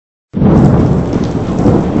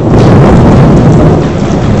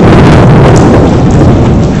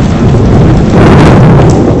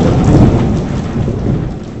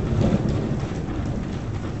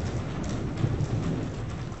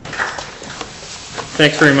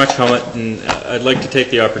Thanks very much, Helmut. And I'd like to take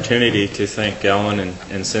the opportunity to thank Alan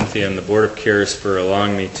and Cynthia and the Board of Cares for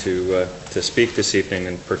allowing me to speak this evening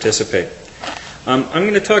and participate. I'm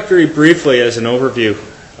going to talk very briefly as an overview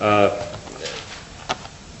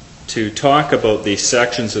to talk about the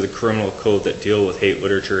sections of the criminal code that deal with hate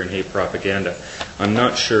literature and hate propaganda. I'm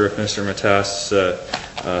not sure if Mr.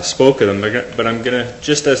 Matas spoke of them, but I'm going to,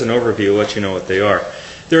 just as an overview, let you know what they are.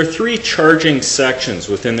 There are three charging sections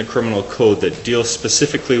within the criminal code that deal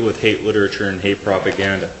specifically with hate literature and hate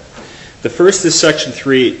propaganda. The first is Section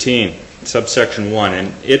 318, subsection 1,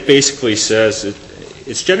 and it basically says,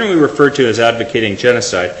 it's generally referred to as advocating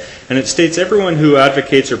genocide, and it states everyone who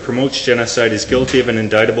advocates or promotes genocide is guilty of an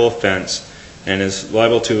indictable offense and is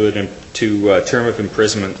liable to a term of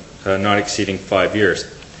imprisonment not exceeding 5 years.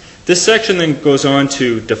 This section then goes on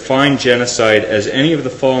to define genocide as any of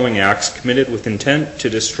the following acts committed with intent to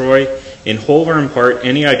destroy in whole or in part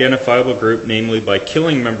any identifiable group, namely by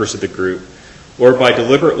killing members of the group or by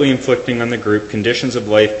deliberately inflicting on the group conditions of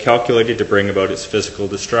life calculated to bring about its physical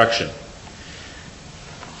destruction.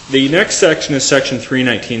 The next section is Section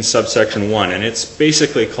 319, subsection 1, and it's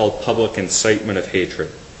basically called public incitement of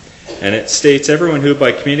hatred. And it states everyone who,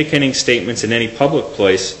 by communicating statements in any public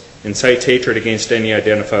place, incites hatred against any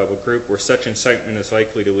identifiable group where such incitement is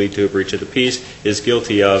likely to lead to a breach of the peace is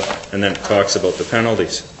guilty of, and then it talks about the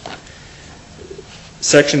penalties.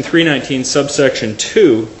 Section 319, subsection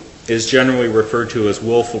 2, is generally referred to as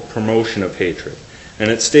willful promotion of hatred.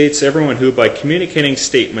 And it states everyone who, by communicating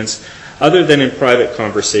statements other than in private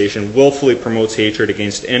conversation, willfully promotes hatred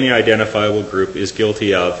against any identifiable group is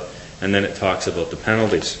guilty of, and then it talks about the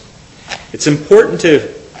penalties. It's important to,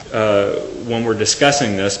 when we're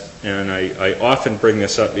discussing this, and I often bring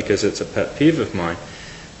this up because it's a pet peeve of mine,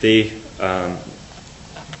 the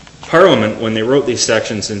Parliament, when they wrote these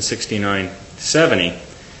sections in 6970,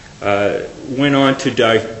 went on to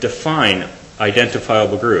define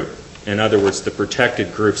identifiable group. In other words, the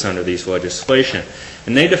protected groups under these legislation.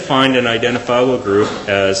 And they defined an identifiable group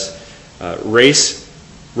as race,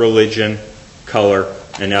 religion, color,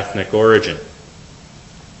 and ethnic origin.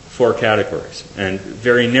 4 categories, and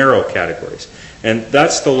very narrow categories. And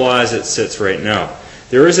that's the law as it sits right now.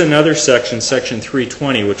 There is another section, Section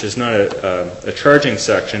 320, which is not a charging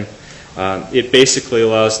section. It basically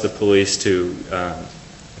allows the police to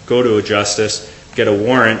go to a justice, get a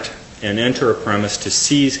warrant, and enter a premise to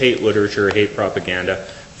seize hate literature or hate propaganda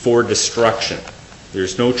for destruction.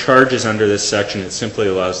 There's no charges under this section. It simply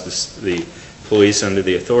allows the police, under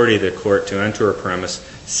the authority of the court, to enter a premise,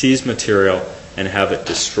 seize material, and have it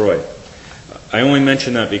destroyed. I only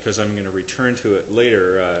mention that because I'm going to return to it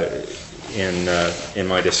later in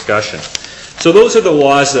my discussion. So those are the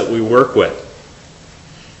laws that we work with.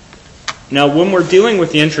 Now, when we're dealing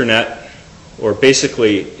with the internet, or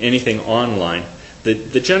basically anything online,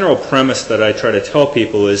 the general premise that I try to tell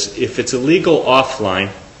people is if it's illegal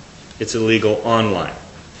offline, it's illegal online.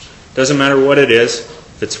 Doesn't matter what it is,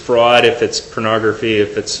 if it's fraud, if it's pornography,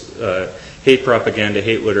 if it's hate propaganda,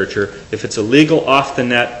 hate literature. If it's illegal off the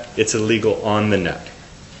net, it's illegal on the net.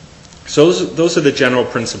 So those are the general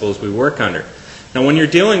principles we work under. Now, when you're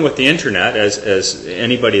dealing with the internet, as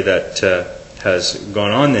anybody that has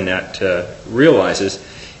gone on the net realizes,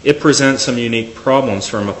 it presents some unique problems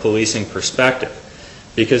from a policing perspective.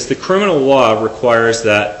 Because the criminal law requires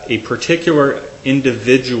that a particular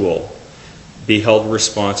individual be held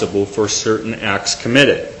responsible for certain acts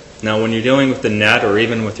committed. Now, when you're dealing with the net, or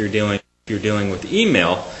even if you're dealing with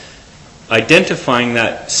email, identifying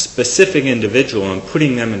that specific individual and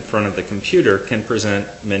putting them in front of the computer can present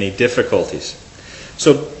many difficulties.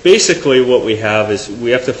 So basically what we have is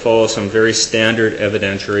we have to follow some very standard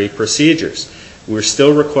evidentiary procedures. We're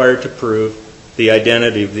still required to prove the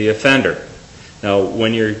identity of the offender. Now,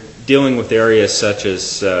 when you're dealing with areas such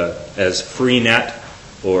as Freenet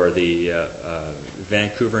or the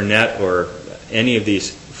Vancouver Net or any of these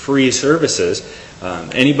free services,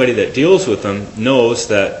 anybody that deals with them knows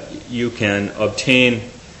that you can obtain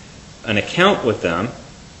an account with them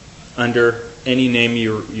under any name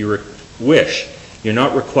you wish. You're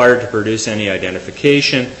not required to produce any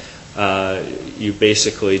identification. You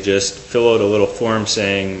basically just fill out a little form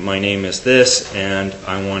saying, my name is this and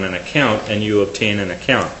I want an account, and you obtain an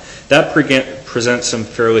account. That presents some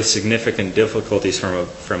fairly significant difficulties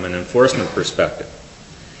from an enforcement perspective.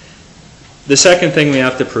 The second thing we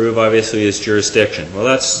have to prove, obviously, is jurisdiction. Well,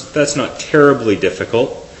 that's not terribly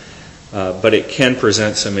difficult, but it can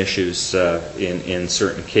present some issues in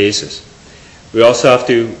certain cases. We also have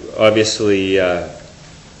to, obviously,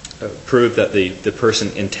 prove that the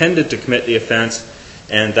person intended to commit the offense,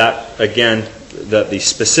 and that, again, the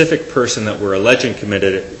specific person that we're alleging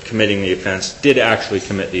committing the offense did actually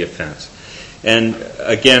commit the offense. And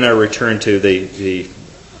again, I return to the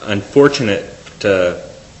unfortunate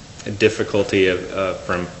difficulty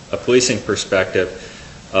from a policing perspective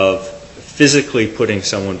of physically putting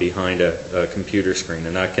someone behind a computer screen,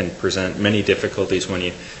 and that can present many difficulties when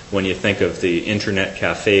you think of the internet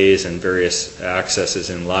cafes and various accesses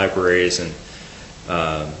in libraries and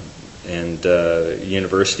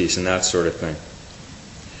universities and that sort of thing.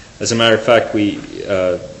 As a matter of fact,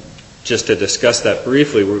 just to discuss that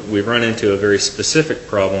briefly, we've run into a very specific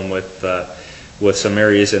problem with some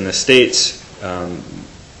areas in the States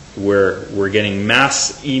where we're getting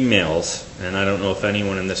mass emails, and I don't know if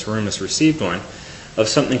anyone in this room has received one, of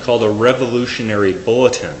something called a revolutionary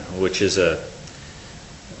bulletin, which is a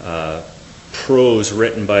prose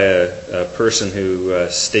written by a person who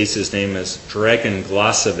states his name as Dragan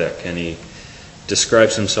Glasovic, and he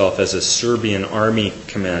describes himself as a Serbian army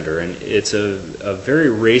commander, and it's a very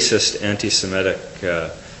racist, anti-Semitic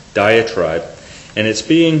diatribe, and it's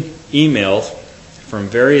being emailed from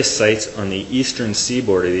various sites on the eastern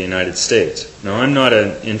seaboard of the United States. Now, I'm not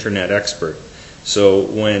an internet expert, so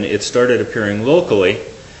when it started appearing locally,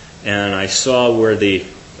 and I saw where the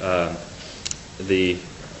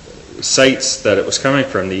sites that it was coming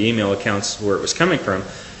from, the email accounts where it was coming from,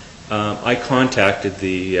 I contacted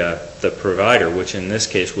the provider, which in this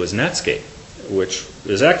case was Netscape, which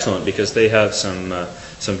is excellent because they have some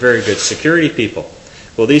very good security people.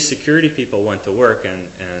 Well, these security people went to work,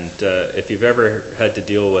 and if you've ever had to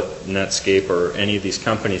deal with Netscape or any of these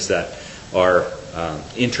companies that are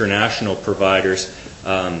international providers,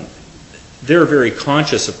 they're very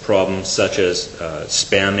conscious of problems such as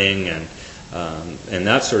spamming and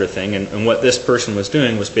that sort of thing. And what this person was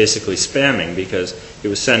doing was basically spamming, because he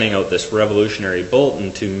was sending out this revolutionary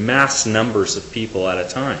bulletin to mass numbers of people at a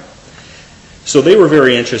time. So they were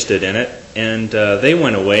very interested in it, and they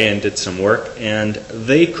went away and did some work, and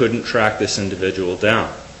they couldn't track this individual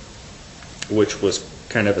down, which was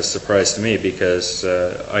kind of a surprise to me, because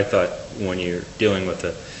I thought when you're dealing with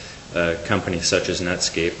a company such as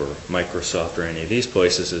Netscape or Microsoft or any of these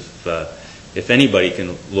places, if anybody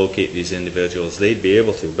can locate these individuals, they'd be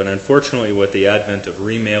able to. But unfortunately, with the advent of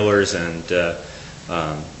remailers and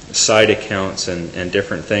side accounts and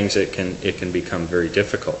different things, it can become very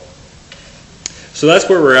difficult. So that's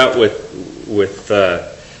where we're at with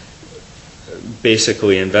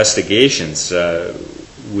basically investigations.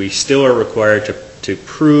 We still are required to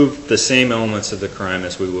prove the same elements of the crime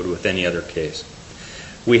as we would with any other case.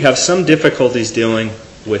 We have some difficulties dealing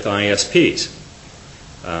with ISPs.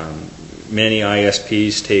 Many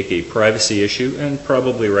ISPs take a privacy issue, and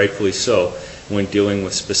probably rightfully so, when dealing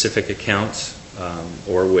with specific accounts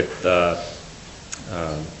or with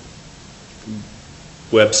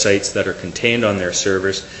websites that are contained on their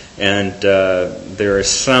servers, and there is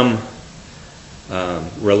some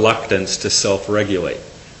reluctance to self-regulate.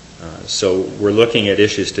 So we're looking at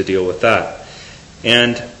issues to deal with that.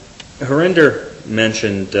 And Harinder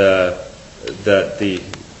mentioned that the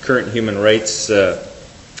current human rights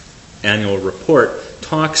annual report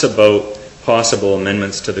talks about possible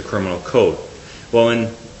amendments to the criminal code. Well,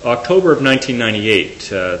 in October of 1998,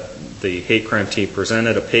 the hate crime team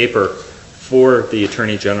presented a paper for the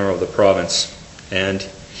Attorney General of the province, and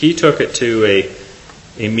he took it to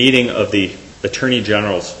a meeting of the Attorney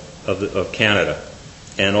Generals of Canada,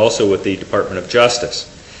 and also with the Department of Justice.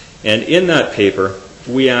 And in that paper,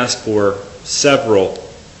 we asked for several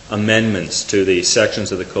amendments to the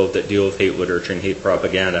sections of the code that deal with hate literature and hate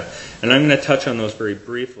propaganda, and I'm going to touch on those very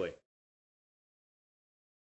briefly.